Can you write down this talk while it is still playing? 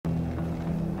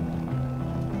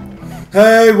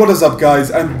Hey, what is up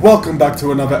guys, and welcome back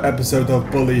to another episode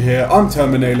of Bully here. I'm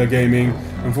Terminator Gaming,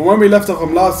 and from when we left off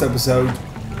from last episode,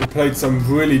 we played some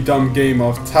really dumb game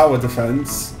of tower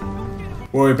defense,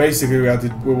 where basically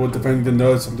we were defending the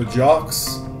nerds from the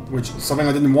jocks, which is something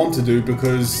I didn't want to do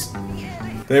because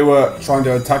they were trying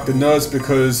to attack the nerds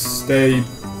because they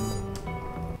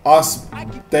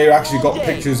actually got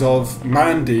pictures of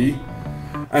Mandy.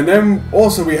 And then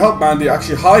also we helped Mandy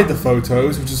actually hide the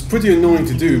photos, which is pretty annoying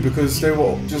to do because there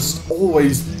were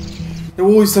always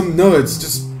some nerds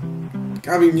just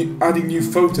adding new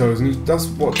photos, and that's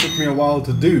what took me a while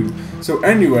to do. So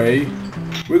anyway,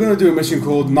 we're gonna do a mission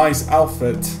called Nice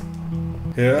Outfit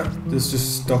here.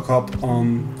 Just stock up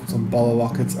on some bottle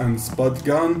rockets and spud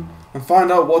gun and find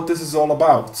out what this is all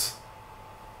about.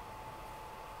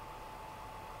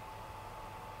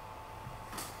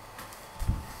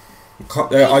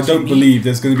 I don't believe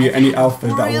there's going to be any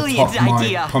outfit that will top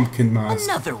my pumpkin mask.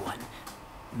 Another one.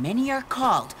 Many are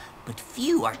called, but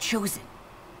few are chosen.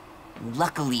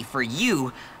 Luckily for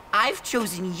you, I've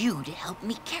chosen you to help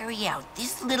me carry out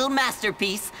this little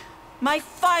masterpiece, my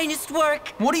finest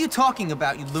work. What are you talking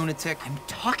about, you lunatic? I'm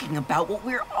talking about what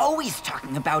we're always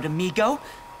talking about, amigo.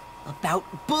 About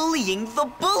bullying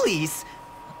the bullies.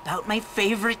 About my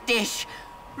favorite dish.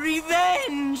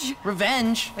 Revenge!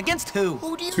 Revenge? Against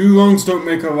who? Two wrongs don't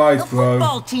make a right, bro. The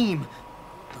football team!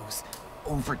 Those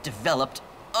overdeveloped,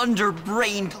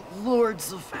 underbrained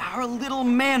lords of our little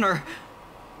manor,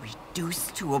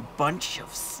 reduced to a bunch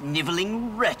of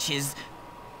sniveling wretches,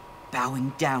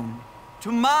 bowing down to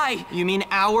my... You mean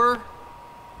our?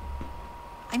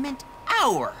 I meant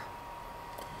our.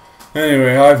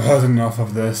 Anyway, I've heard enough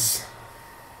of this.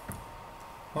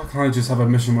 Why can't I just have a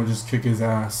mission where I just kick his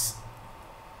ass?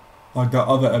 Like that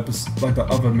other episode, like that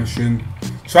other mission.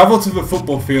 Travel to the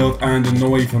football field and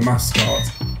annoy the mascot.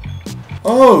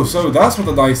 Oh, so that's what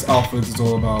the nice outfit is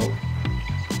all about.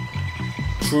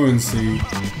 Truancy.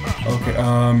 Okay,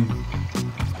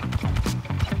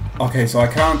 okay, so I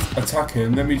can't attack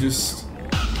him. Let me just...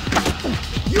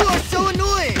 You are so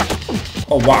annoying!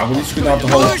 Oh wow, we're just gonna have the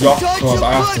whole jock club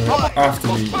after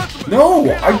me.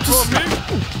 No, I just...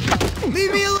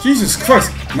 Jesus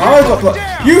Christ, now I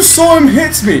got... You saw him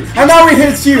hit me, and now he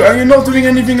hits you, and you're not doing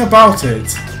anything about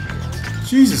it.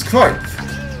 Jesus Christ.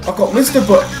 I've got Mr.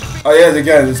 Oh yeah,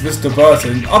 again, it's Mr.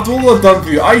 Burton. After all I've done for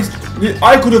you, I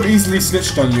could have easily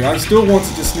snitched on you. I still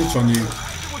wanted to snitch on you.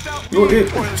 You're it.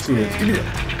 Screw it. Give me it.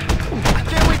 I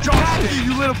can't wait to have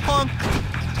you, little punk!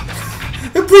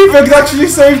 The prefect actually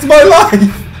saved my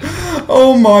life!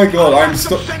 Oh my god, I'm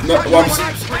still... No,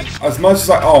 as much as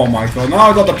I... Oh my god, now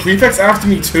I got the prefects after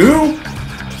me too?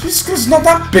 Jesus Christ, it's not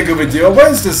that big of a deal.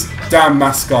 Where's this damn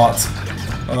mascot?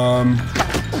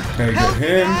 Okay, get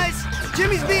him.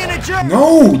 Jimmy's being a jerk!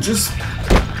 No, just...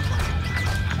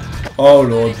 Oh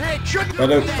lord. I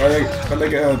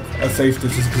get a safe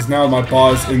distance because now my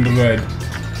bar's in the red.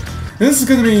 This is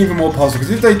going to be even more puzzle because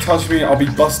if they touch me, I'll be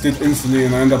busted instantly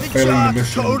and I end up failing the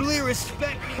mission. Totally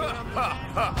respect.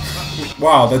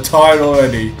 Wow, they're tired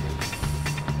already.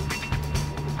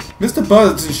 Mr.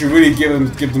 Burton should really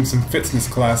give them some fitness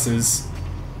classes.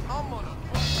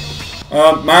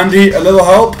 Mandy, a little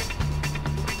help?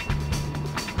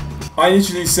 I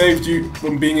initially saved you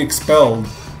from being expelled.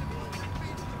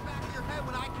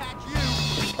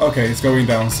 Okay, it's going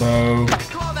down, so...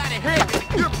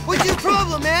 What's your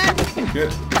problem, man?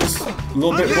 Get just a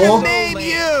little bit more.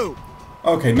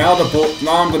 Okay, now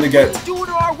I'm gonna get... Do it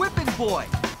to our whipping boy.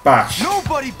 Bash.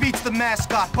 Nobody beats the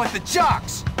mascot but the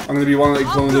jocks. I'm gonna be one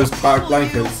of those back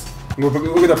blankets. We're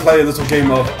gonna play a little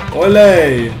game of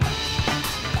Ole.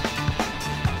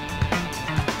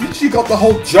 Literally got the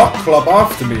whole jock club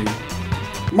after me.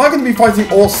 Am I gonna be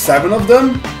fighting all 7 of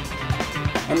them?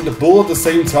 And the bull at the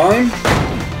same time?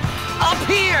 Up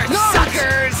here,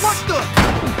 suckers! What the?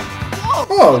 Whoa.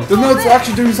 Oh, the nerds are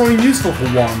actually doing something useful for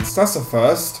once. That's a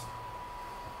first.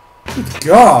 Good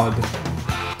God.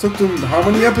 Took them how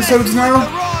many episodes now?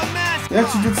 They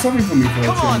actually did something for me for a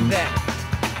change.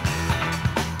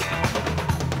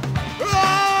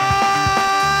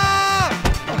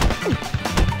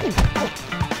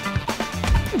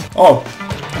 Oh.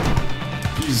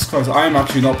 Jesus Christ, I am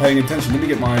actually not paying attention. Let me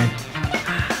get my...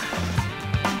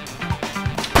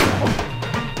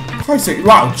 Christ's sake.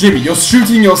 Wow, Jimmy, you're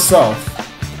shooting yourself.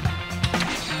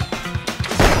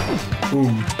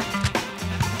 Boom.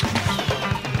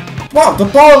 Wow, the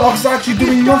bar lock's actually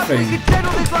doing nothing.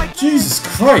 Jesus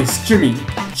Christ, Jimmy.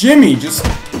 Jimmy, just...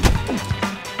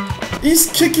 He's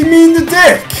kicking me in the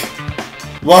dick.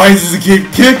 Why is he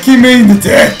kicking me in the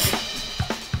dick?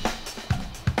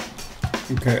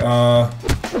 Okay,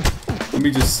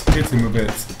 Let me just hit him a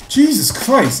bit. Jesus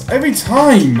Christ, every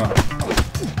time!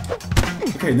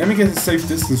 Okay, let me get a safe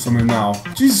distance from him now.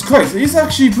 Jesus Christ, he's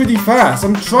actually pretty fast.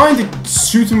 I'm trying to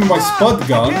shoot him with my spud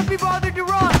gun. Can't be bothered to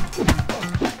run.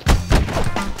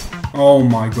 Oh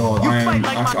my god, I am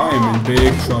in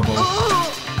big trouble.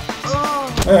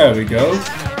 There we go.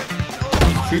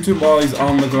 Shoot him while he's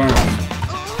on the ground.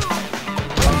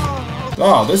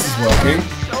 Ah, this is working.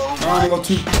 Now I've got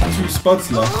two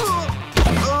spuds left.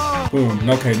 Boom.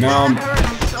 Okay, now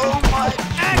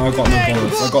I've got no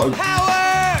bullets.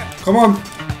 Come on!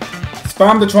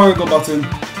 Spam the triangle button.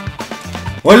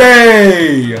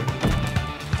 Olé!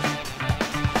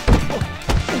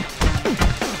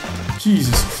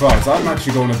 Jesus Christ, I'm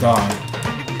actually going to die.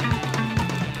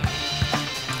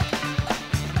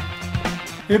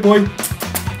 Hey boy.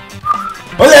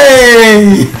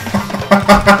 Olé!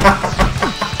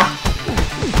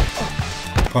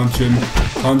 Punch him.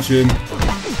 Punch him.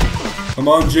 Come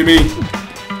on, Jimmy.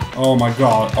 Oh my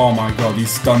god, he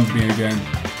stunned me again.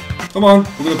 Come on,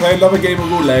 we're gonna play another game of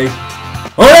roulette.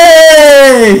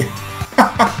 Hey!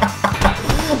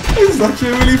 This is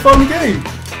actually a really fun game.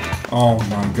 Oh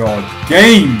my god,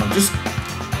 game!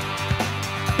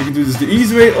 You can do this the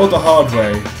easy way or the hard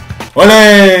way.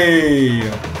 Olé!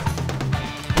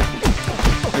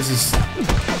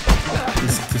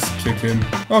 Just kick him.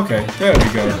 Okay, there we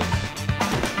go.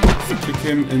 Kick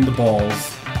him in the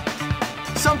balls.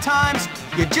 Sometimes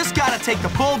you just gotta take the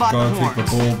bull by the horns. Gotta take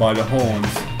the bull by the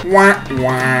horns. Wah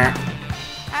wah.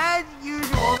 As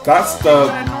usual. That's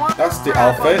the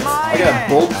outfit. I get a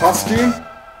bull costume.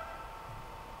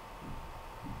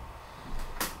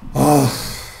 Oh,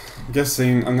 I'm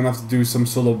guessing I'm gonna have to do some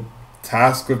sort of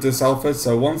task with this outfit.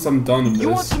 So once I'm done with You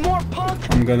want this, some more punk?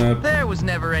 I'm gonna. There was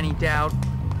never any doubt.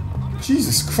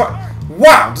 Jesus Christ!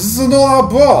 Wow, this is an all-out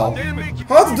brawl.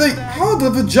 How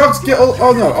did the jocks get all?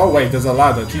 Oh no! Oh wait, there's a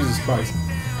ladder. Jesus Christ.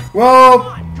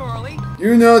 Well,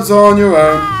 you nerds are on your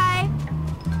own.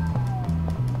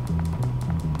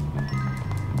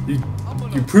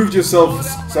 You proved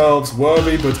yourselves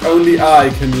worthy, but only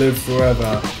I can live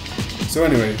forever. So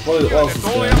anyway, what else is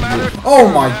there? Oh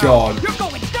my god!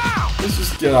 Let's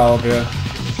just get out of here.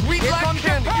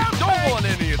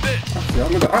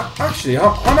 I'm actually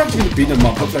gonna beat them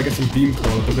up. Hopefully I get some beam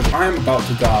cola because I am about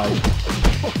to die.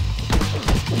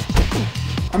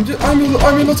 I'm a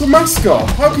little mascot.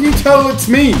 How can you tell it's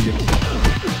me?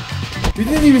 You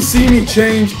didn't even see me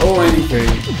change or anything.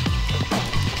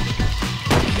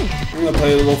 I'm gonna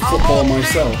play a little football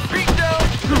myself.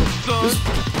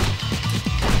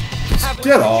 Just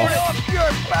get off.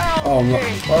 Oh no,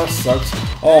 that sucks.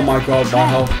 Oh my god,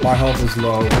 my health is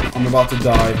low. I'm about to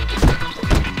die.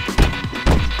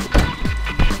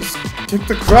 Just kick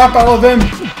the crap out of him.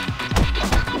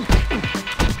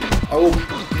 I will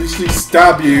literally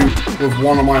stab you with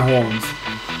one of my horns.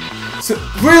 So,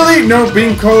 really? No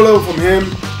bean cola from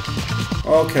him?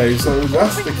 Okay, so if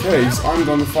that's the case, I'm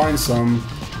gonna find some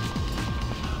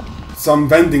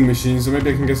vending machines, so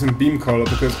maybe I can get some beam cola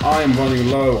because I am running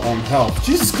low on health.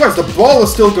 Jesus Christ, the brawl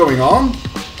is still going on?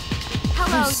 For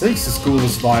God's sakes, the school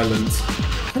is violent.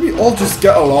 Can we all just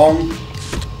get along?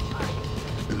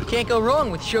 Can't go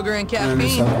wrong with sugar and And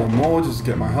just caffeine. have one more, just to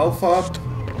get my health up.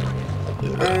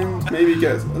 And maybe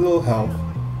get a little health.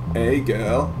 Hey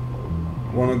girl.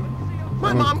 Wanna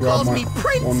mom grab calls me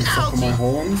Prince wanna suck on my Algie.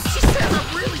 horns? She says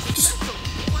I'm really special.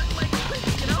 Like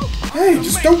Prince, you know? Hey,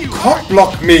 just don't cock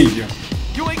block me!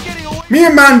 You ain't getting away. Me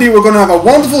and Mandy were gonna have a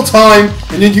wonderful time,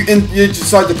 and then you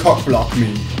decide to cock block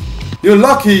me. You're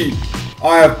lucky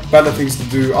I have better things to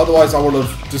do, otherwise I would have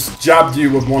just jabbed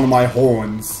you with one of my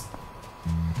horns.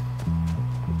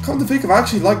 Come to think of, I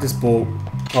actually like this ball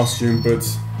costume, but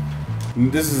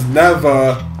this is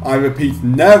never, I repeat,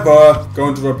 never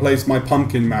going to replace my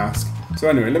pumpkin mask. So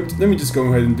anyway, let me just go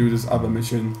ahead and do this other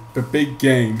mission, the big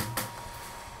game.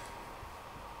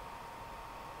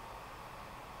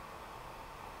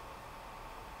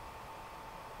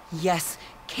 Yes,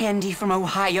 Candy from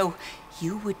Ohio,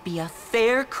 you would be a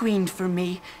fair queen for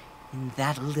me. In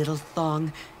that little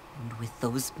thong, and with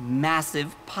those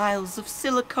massive piles of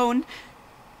silicone.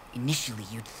 Initially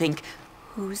you'd think,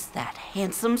 who's that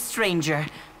handsome stranger?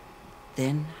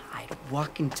 Then I'd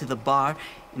walk into the bar,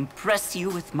 impress you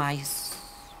with my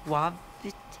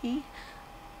suavity?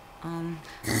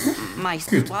 My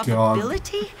Good God.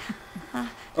 suavability?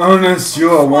 Honest,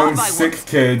 you're one Suave I sick was.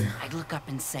 kid. I'd look up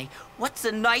and say, what's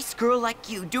a nice girl like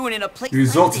you doing in a place You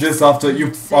resort to like this after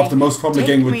You'd say, after most probably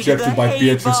getting "Take me to rejected the by hay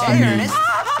Beatrice bar." for me. Ernest.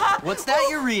 What's that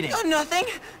you're reading? Nothing.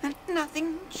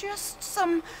 Nothing. Just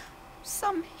some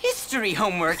history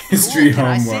homework. History Can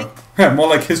I homework. Yeah, more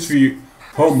like history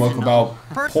homework about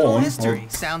Personal porn. history. Or,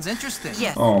 Sounds interesting.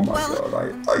 Yes. oh my well,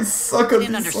 god, I suck at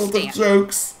didn't these sort of understand.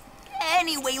 jokes.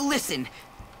 Anyway, listen.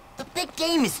 The big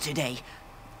game is today.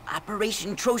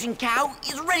 Operation Trojan Cow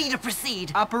is ready to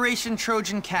proceed. Operation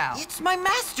Trojan Cow. It's my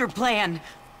master plan.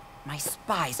 My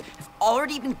spies have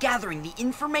already been gathering the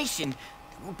information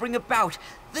that will bring about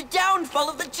the downfall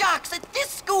of the jocks at this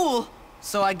school.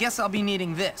 So I guess I'll be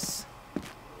needing this.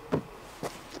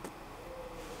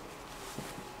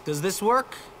 Does this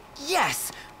work?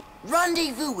 Yes.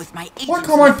 Rendezvous with my agents. Why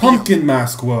can't in my the field. pumpkin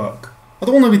mask work? I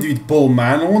don't want to be the bull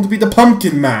man, I want to be the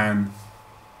pumpkin man.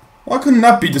 Why couldn't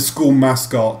that be the school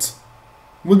mascot?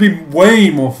 Would be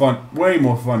way more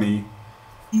funny.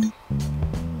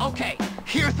 Okay,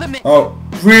 here's the Oh,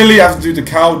 really? I have to do the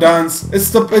cow dance?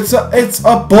 It's a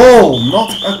bull,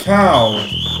 not a cow.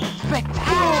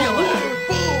 spectacular.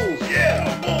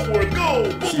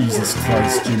 Jesus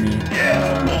Christ, Jimmy.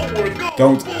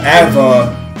 Don't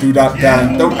ever do that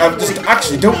dance.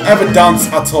 Don't ever dance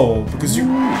at all, because you.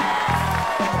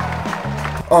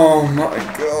 Oh my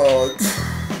god.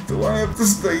 Do I have to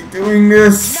stay doing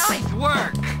this? Nice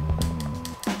work.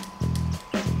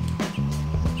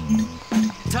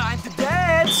 Time to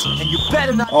dance, and you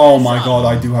better not. Oh my god,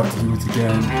 I do have to do it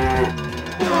again.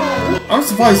 I'm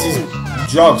surprised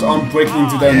these jobs aren't breaking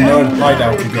into their nerd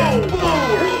hideout again.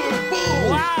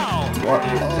 Wow. What?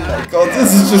 Oh my god,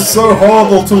 this is just so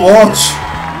horrible to watch.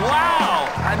 Wow.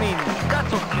 I mean,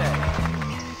 that's okay.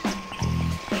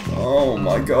 Oh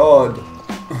my god.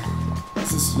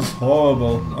 This is just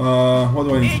horrible. What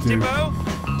do I need to do?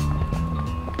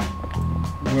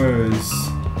 Where is...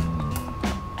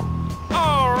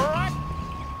 Alright.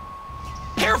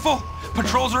 Careful!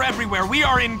 Patrols are everywhere. We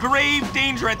are in grave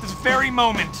danger at this very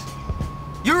moment.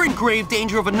 You're in grave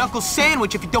danger of a knuckle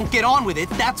sandwich if you don't get on with it,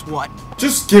 that's what.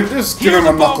 Just give him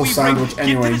a knuckle sandwich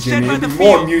anyway, Jimmy. It'd be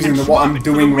more amusing than what I'm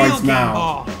doing right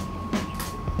now.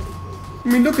 I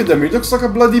mean, look at him. He looks like a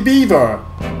bloody beaver.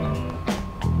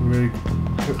 Rigged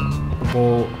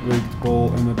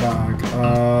ball in the bag.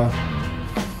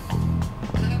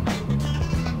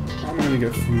 I'm gonna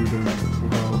get through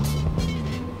without.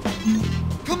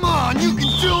 Come on, you can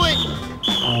do it!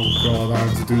 Oh god, I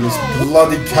have to do this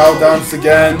bloody cow dance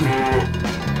again.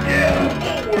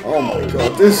 Oh my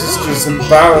god, this is just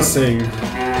embarrassing.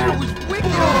 That was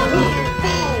wicked!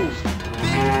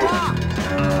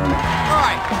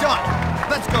 Alright, done.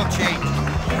 Let's go change.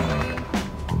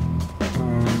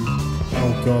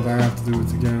 Oh god, I have to do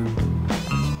it again.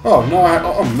 Oh no,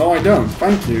 I don't.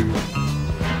 Thank you.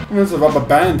 There's a rubber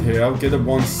band here. I'll get it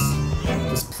once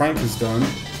this prank is done.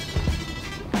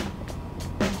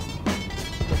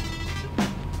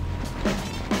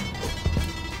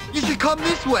 You should come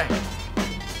this way.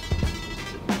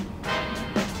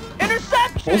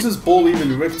 What's this ball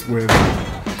even ripped with?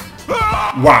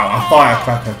 Wow, a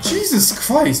firecracker. Jesus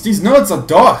Christ, these nerds are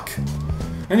dark.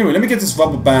 Anyway, let me get this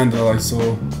rubber band that I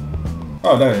saw.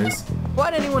 Oh, there it is.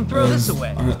 Why'd anyone throw this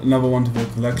away? Another one to the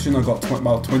collection. I've got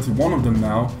about 21 of them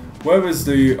now. Where is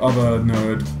the other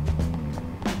nerd?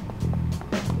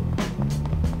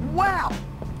 Wow!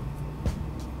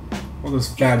 What does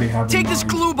Fabby have in Take mind? this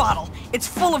glue bottle. It's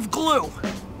full of glue.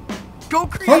 Go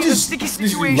Can't create a just sticky usually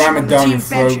situation ram on it the down team your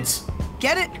throat. benches.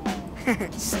 Get it?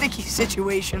 Sticky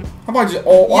situation. How about just,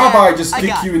 or how about I just I stick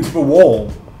got you it. into the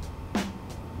wall?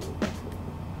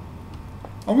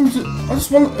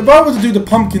 If I were to do the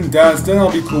pumpkin dance, then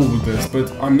I'll be cool with this,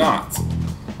 but I'm not.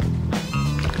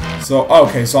 So,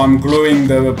 okay, so I'm gluing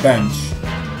the bench.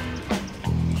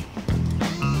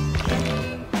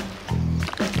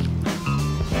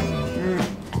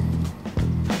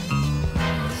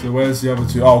 So where's the other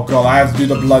two? Oh god, I have to do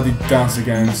the bloody dance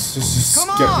again. Just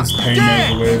Come get on, this pain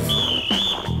dance! over with.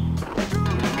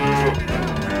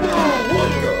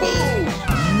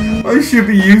 I should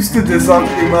be used to this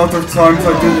after the amount of times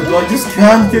I did it, but I just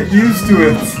can't get used to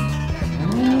it.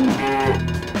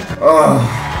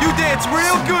 You dance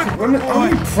real good, How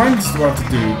many pranks do I have to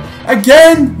do?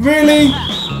 Again? Really?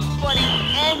 Funny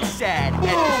and sad at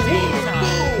the same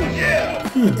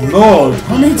time. Good lord,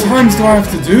 how many times do I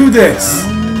have to do this?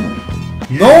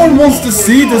 No one wants to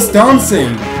see this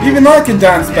dancing. Even I can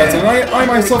dance better, and I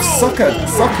myself suck at it.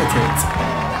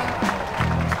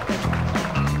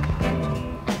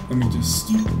 Let me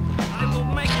just... I will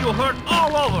make you hurt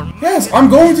all over. Yes, I'm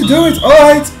going to do it.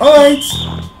 Alright, alright.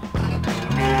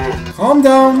 Calm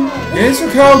down. Here's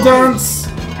your cow dance.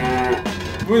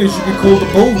 Really should be called the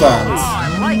bull dance.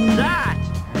 I like that.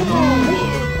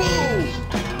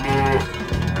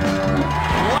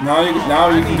 Now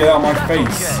you can get out of my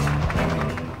face.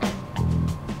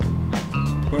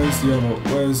 Where's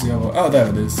the other? Oh, there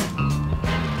it is.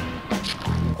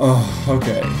 Oh,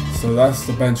 okay. So that's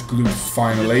the bench glue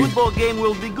finally. Football game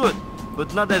will be good,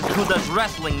 but not as good as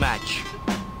wrestling match.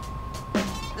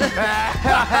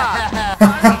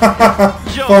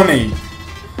 Funny.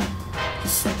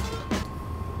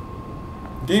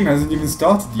 The game hasn't even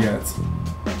started yet.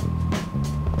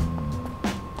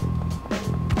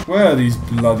 Where are these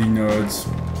bloody nerds?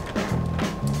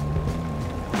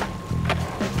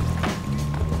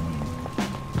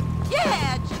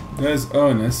 Yeah! There's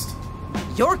Ernest.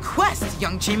 Your quest,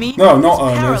 young Jimmy. No, not is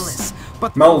Ernest. perilous,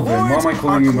 but Melvin. the Why am I rewards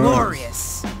calling are him Ernest?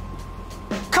 glorious.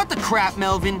 Cut the crap,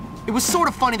 Melvin. It was sort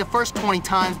of funny the first 20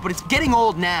 times, but it's getting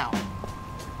old now.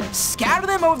 Scatter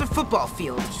them over the football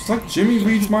field. It's like Jimmy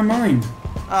reads my mind.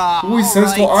 Always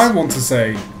says alright. what I want to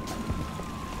say.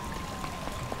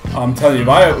 I'm telling you, if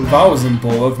I was in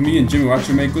Bull, me and Jimmy would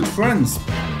actually make good friends.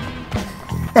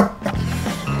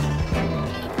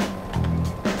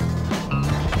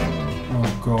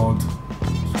 Oh god.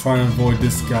 Just trying to avoid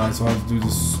this guy, so I have to do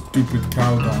this stupid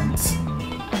cow dance.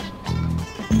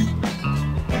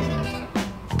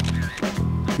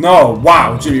 No,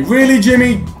 wow, Jimmy. Really,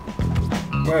 Jimmy?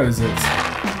 Where is it?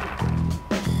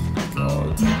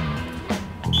 God.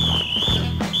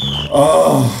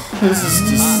 Oh, this is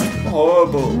just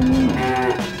horrible.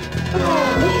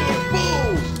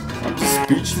 I'm just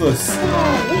speechless.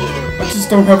 I just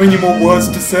don't have any more words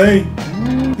to say.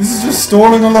 This is just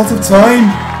stalling a lot of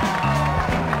time.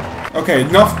 Okay,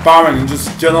 enough barring and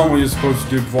just get on what you're supposed to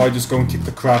do before I just go and kick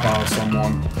the crap out of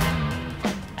someone.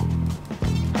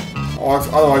 Or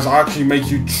otherwise, I actually make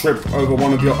you trip over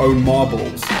one of your own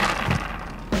marbles.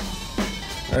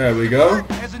 There we go.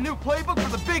 Has a new playbook for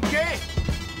the big game.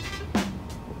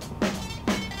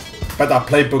 Bet that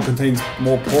playbook contains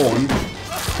more porn.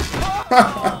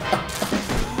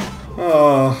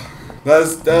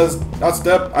 That's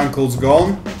their ankle's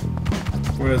gone.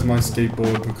 Where's my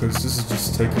skateboard? Because this is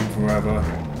just taking forever.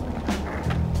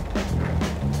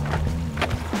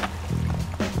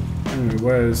 Anyway,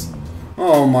 where's...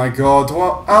 Oh my god,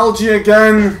 what? Algae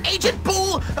again? Agent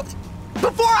Bull,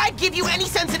 before I give you any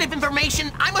sensitive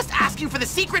information, I must ask you for the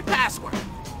secret password.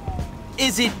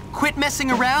 Is it quit messing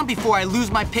around before I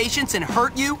lose my patience and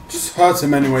hurt you? Just hurt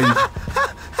him anyway.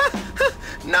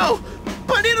 No,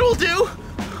 but it'll do.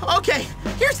 Okay,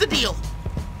 here's the deal.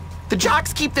 The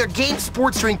jocks keep their game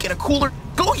sports drink in a cooler.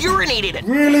 Go urinate in it.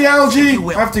 Really, Algae? You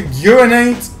will. Have to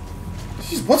urinate?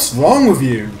 Jeez, what's wrong with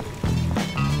you?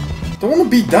 Don't want to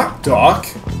be that dark.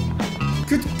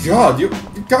 Good God, you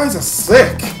guys are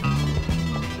sick.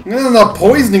 You're gonna end up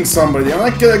poisoning somebody and I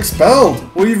get expelled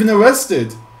or even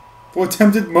arrested for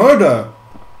attempted murder.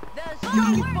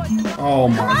 Oh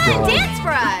my God. Dance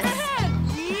for us!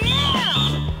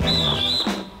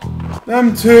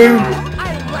 Them two.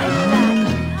 I like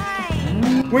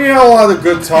that. We all had a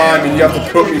good time and you have to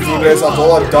put me through this after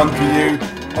all I've done for you.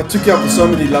 I took you out for so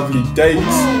many lovely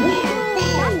dates.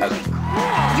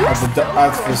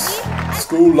 At the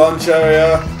school lunch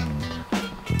area.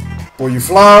 Bought you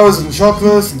flowers and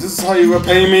chocolates, and this is how you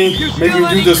repay me. Make me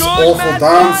do this awful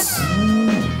dance.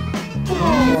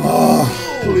 Oh,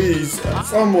 please,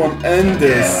 someone end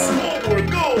this.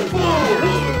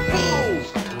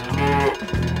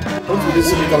 Hopefully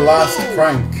this will be the last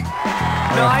prank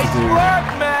I have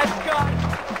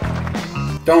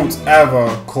to do. Don't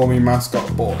ever call me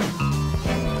Mascot Boy.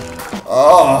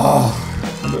 Oh,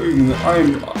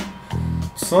 I'm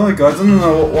sorry guys, I don't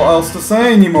know what else to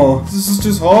say anymore. This is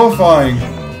just horrifying.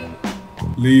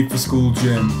 Leave the school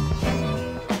gym.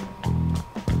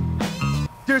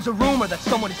 There's a rumor that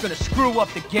someone is gonna screw up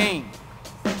the game.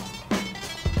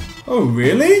 Oh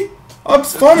really?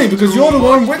 That's funny because you're the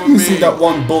one witnessing that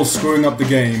one bull screwing up the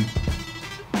game.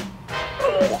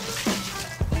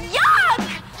 Yuck!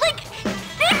 Like,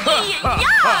 sicky!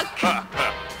 Yuck!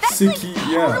 That's Sicky, like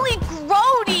yeah. totally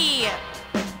grody!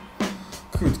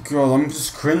 Good God, I'm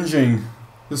just cringing.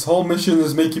 This whole mission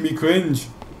is making me cringe.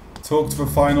 Talk to the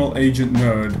final agent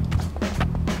nerd.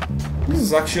 This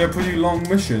is actually a pretty long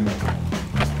mission.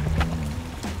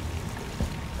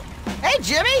 Hey,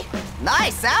 Jimmy!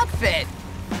 Nice outfit!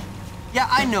 Yeah,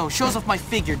 I know, shows off my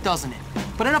figure, doesn't it?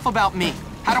 But enough about me.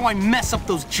 How do I mess up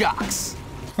those jocks?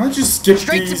 Can I just skip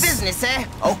Straight these? to business, eh?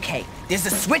 Okay, there's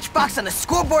a switch box on the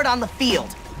scoreboard on the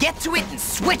field. Get to it and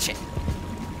switch it.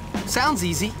 Sounds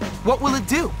easy. What will it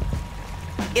do?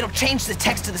 It'll change the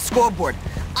text of the scoreboard.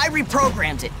 I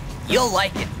reprogrammed it. You'll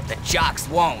like it. The jocks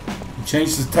won't.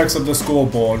 Change the text of the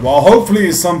scoreboard. Well, hopefully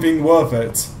it's something worth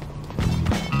it.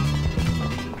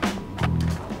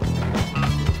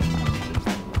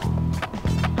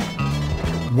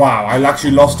 Wow, I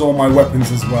actually lost all my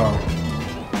weapons as well.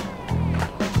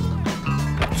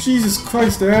 Jesus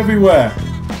Christ, they're everywhere.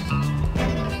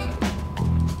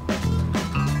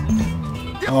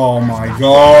 Oh my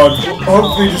god.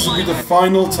 Hopefully this will be the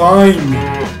final time.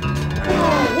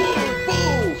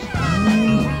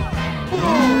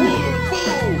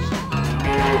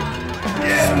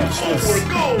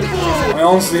 I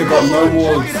honestly have got no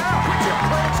words.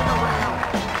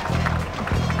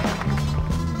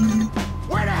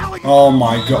 Oh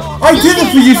my god. I did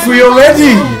it for you three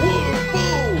already!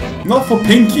 Not for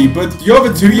Pinky, but the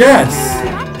other two, yes.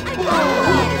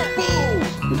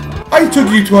 I took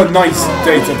you to a nice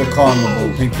date at the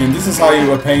carnival, Pinky, and this is how you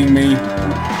were paying me.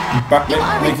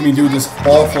 Making me do this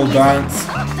awful dance.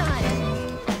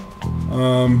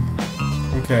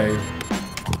 Okay.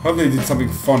 Hopefully they did something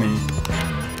funny.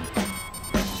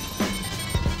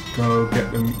 Go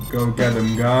get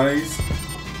them, guys.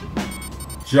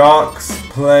 Jocks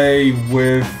play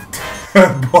with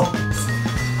bots.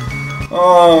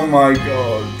 Oh my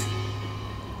god.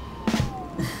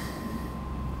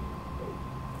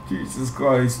 Jesus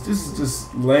Christ, this is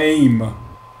just lame.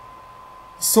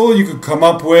 That's all you could come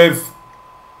up with.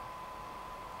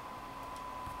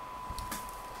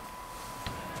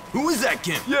 Who is that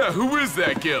Kim? Yeah, who is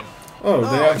that Kim? Oh,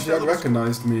 they actually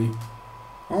recognized me.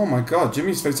 Oh my god,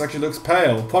 Jimmy's face actually looks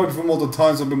pale. Probably from all the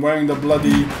times I've been wearing the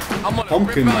bloody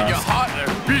pumpkin mask.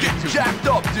 Jacked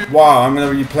up, dude. Wow, I'm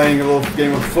gonna be playing a little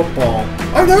game of football.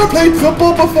 I've never played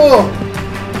football before!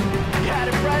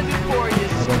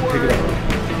 Pick it up.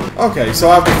 Okay, so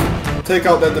I have to take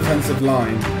out their defensive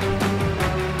line.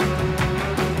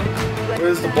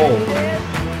 Where's the ball?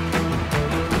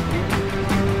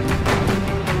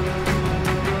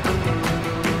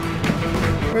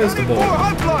 Where's the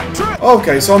ball?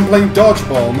 Okay, so I'm playing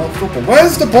dodgeball, not football.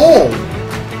 Where's the ball?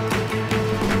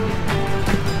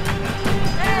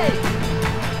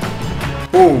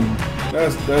 Boom.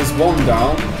 There's one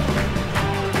down.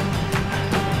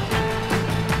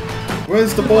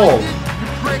 Where's the ball?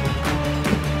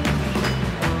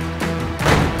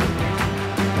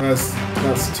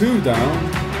 That's two down.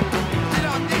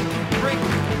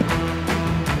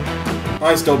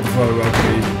 I still prefer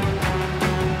rugby.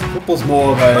 Football's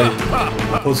more of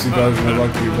a pussy version of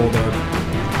rugby with all the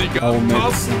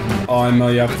helmets and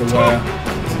armor you have to wear.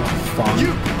 It's not fun.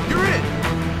 You're in.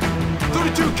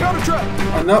 32 counter trap.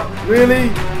 I'm not really.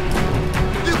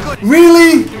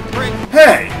 Really?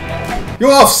 Hey,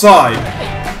 you're offside.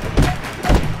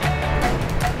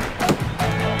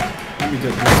 Let me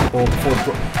get this ball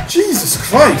before. Jesus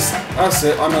Christ! That's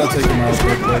it. I'm gonna take him out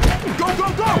real quick. Go, go,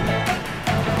 go!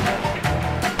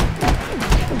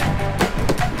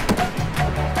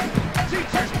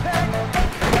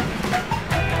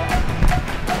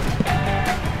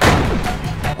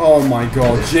 Oh my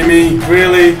god, Jimmy,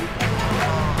 really?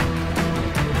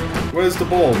 Where's the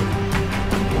ball?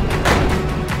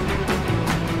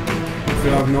 I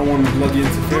feel like no one bloody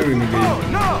interfering with me.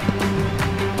 No!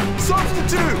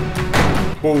 Substitute!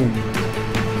 Boom.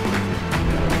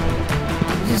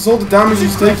 This is all the damage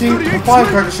he's taking? A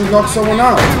firecracker should knock someone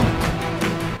out.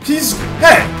 He's...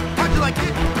 Hey! How'd you like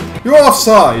it? You're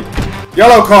offside!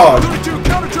 Yellow card! 32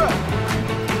 counter trap!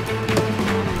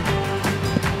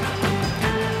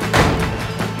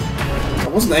 I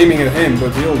wasn't aiming at him,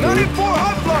 but he'll do. 94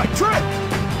 high fly, trip!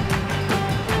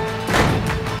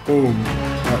 Boom.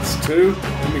 That's two.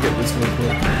 Let me get this real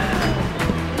quick.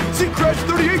 See crash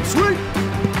 38, sweet!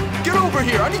 Get over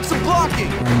here, I need some blocking!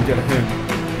 And get him.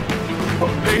 Oh,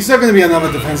 is there going to be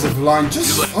another defensive line?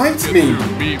 Just fight me!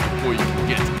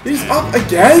 He's up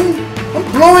again? I'm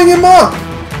blowing him up!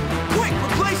 Quick,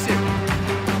 replace him!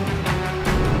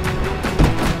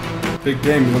 Big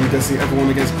game, I'm guessing everyone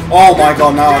against... Oh my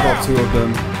god, now I got two of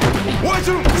them. One,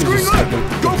 two, Let me screen just left!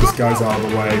 get Go, these go, guys go! out of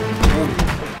the way.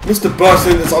 Mr.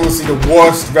 Burson is honestly the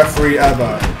worst referee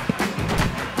ever.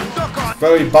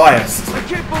 Very biased. I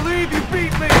can't believe you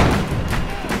beat me!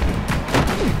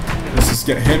 Let's just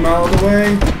get him out of the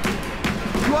way.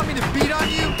 You want me to beat on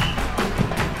you?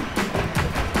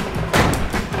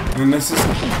 And this is...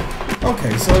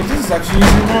 Okay, so this is actually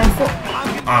using the wrong foot.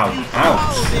 Ow,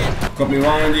 ouch. Got me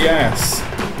right in the ass.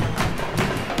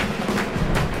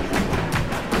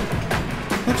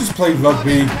 I just play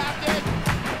rugby.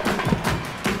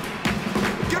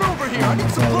 Get over here, Oh I my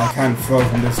need some god, I blocking! can't throw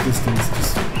from this distance.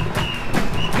 Just... 94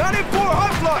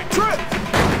 high fly, trip!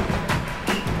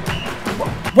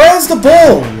 Where's the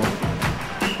ball?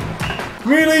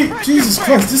 Really? Jesus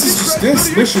Christ, this is just...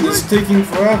 This mission is taking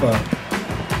forever.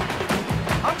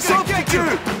 I'm gonna get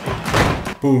you!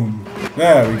 Boom.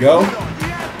 There we go.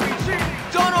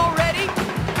 Done already?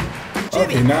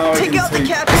 Okay, now I Take can out the take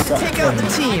captain and that take out the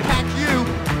thing. team.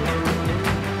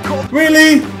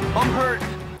 Really? I'm hurt.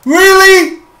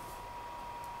 Really?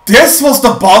 This was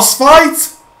the boss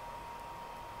fight?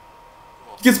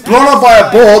 He gets blown up by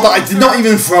a ball that I did not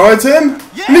even throw at him.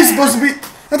 And he's supposed to be.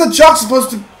 And the jock's supposed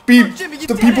to be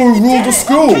the people who rule the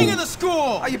school. King of the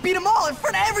school. Oh, you beat them all in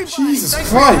front of everybody. Jesus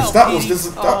Christ, that was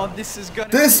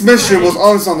this mission was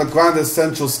honestly on the grand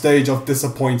essential stage of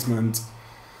disappointment.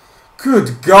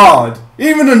 Good God,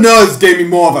 even the nerds gave me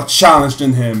more of a challenge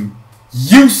than him.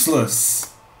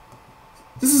 Useless.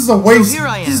 This is a waste. Here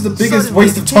I am, This is the biggest suddenly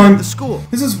waste the of king of time. the school.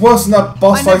 This is worse than that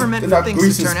boss I fight never meant in for that things to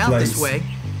Grease's turn out place. this way.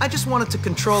 I just wanted to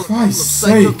control a couple of Christ's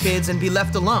psycho sake. kids and be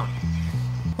left alone.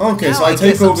 Okay, Now so I guess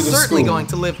take over I'm the certainly school. going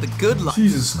to live the good life.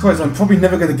 Jesus Christ, I'm probably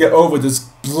never going to get over this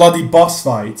bloody boss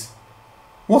fight.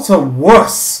 What a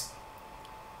wuss!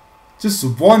 Just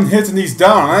one hit and he's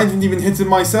down. I didn't even hit him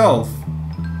myself.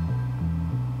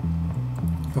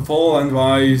 The fall and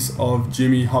rise of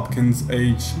Jimmy Hopkins,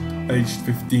 aged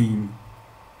 15.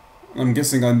 I'm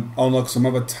guessing I unlock some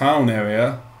other town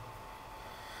area.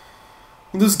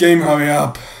 Will this game hurry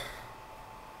up?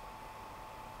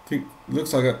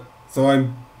 Looks like it. So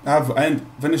I've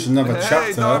finished another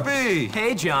chapter. Darby.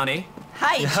 Hey, Johnny.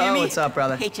 Hi, Yo, Jimmy. what's up,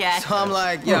 brother? Hey, Jack. So I'm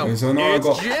like, yo, Okay, so now I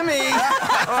got. Jimmy.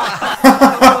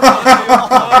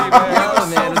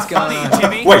 Oh, man, what's going on?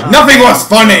 Jimmy. Wait, nothing was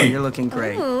funny. You're looking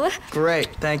great.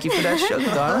 Great. Thank you for that sugar,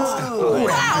 darling.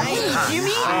 Hey,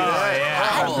 Jimmy.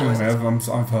 Anyway,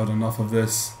 I've heard enough of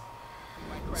this.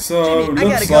 So Jimmy, I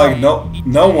looks gotta go. like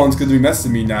no one's gonna be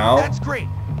messing me now. That's great.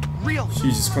 Real.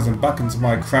 Jesus Christ, I'm back into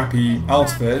my crappy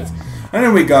outfit.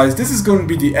 Anyway guys, this is going to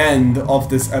be the end of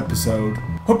this episode.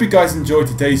 Hope you guys enjoyed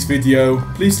today's video.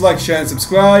 Please like, share and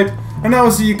subscribe. And I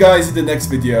will see you guys in the next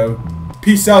video.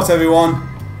 Peace out everyone.